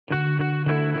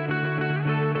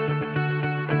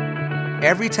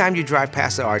Every time you drive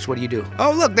past the arch, what do?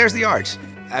 Oh, look, there's the arch.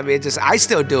 I mean, I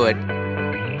still do it.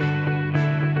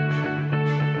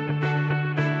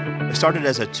 I started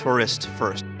as a tourist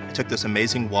first. I took this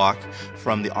amazing walk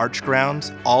from the Arch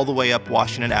grounds all the way up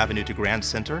Washington Avenue to Grand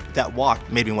Center. That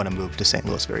walk made me want to move to St.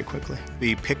 Louis very quickly.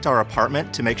 We picked our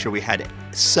apartment to make sure we had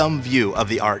some view of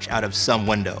the arch out of some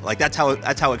window. Like that's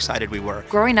how excited we were.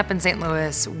 Growing up in St.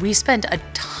 Louis, we spent a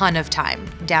ton of time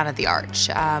down at the arch,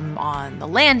 on the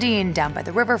landing, down by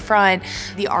the riverfront.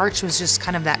 The arch was just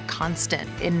kind of that constant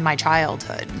in my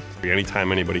childhood.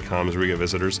 Anytime anybody comes, we get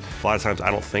visitors, a lot of times I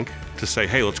don't think to say,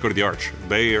 hey, let's go to the arch.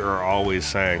 They are always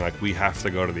saying, like, we have to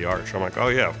go to the arch. I'm like, oh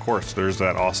yeah, of course, there's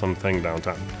that awesome thing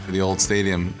downtown. The old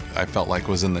stadium, I felt like,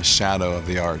 was in the shadow of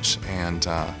the arch, and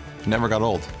it never got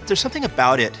old. There's something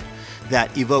about it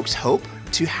that evokes hope.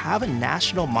 To have a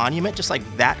national monument just like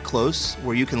that close,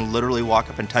 where you can literally walk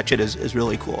up and touch it, is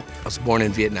really cool. I was born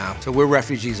in Vietnam, so we're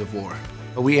refugees of war.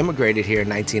 But we immigrated here in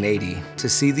 1980 to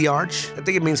see the arch. I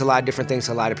think it means a lot of different things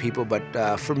to a lot of people, but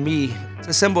for me, it's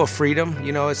a symbol of freedom,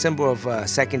 you know, a symbol of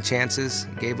second chances.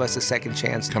 It gave us a second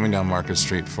chance. Coming down Market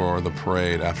Street for the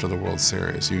parade after the World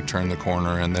Series, you turn the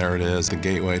corner and there it is, the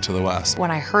gateway to the west.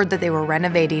 When I heard that they were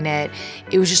renovating it,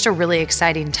 it was just a really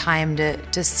exciting time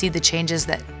to see the changes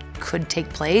that could take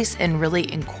place and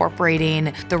really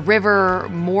incorporating the river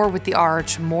more with the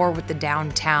arch, more with the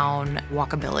downtown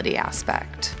walkability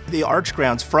aspect. The arch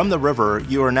grounds from the river,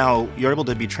 you're able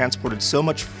to be transported so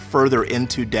much further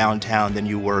into downtown than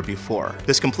you were before.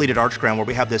 This completed arch ground where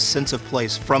we have this sense of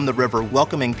place from the river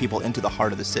welcoming people into the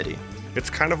heart of the city.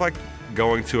 It's kind of like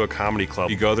going to a comedy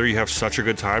club. You go there, you have such a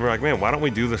good time, you're like, man, why don't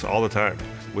we do this all the time?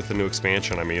 With the new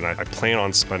expansion, I mean, I plan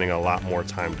on spending a lot more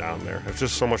time down there. There's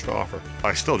just so much to offer.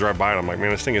 I still drive by and I'm like, man,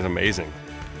 this thing is amazing.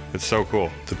 It's so cool.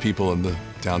 The people in the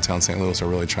downtown St. Louis are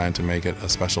really trying to make it a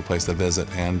special place to visit,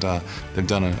 and they've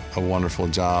done a wonderful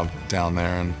job down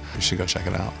there, and you should go check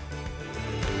it out.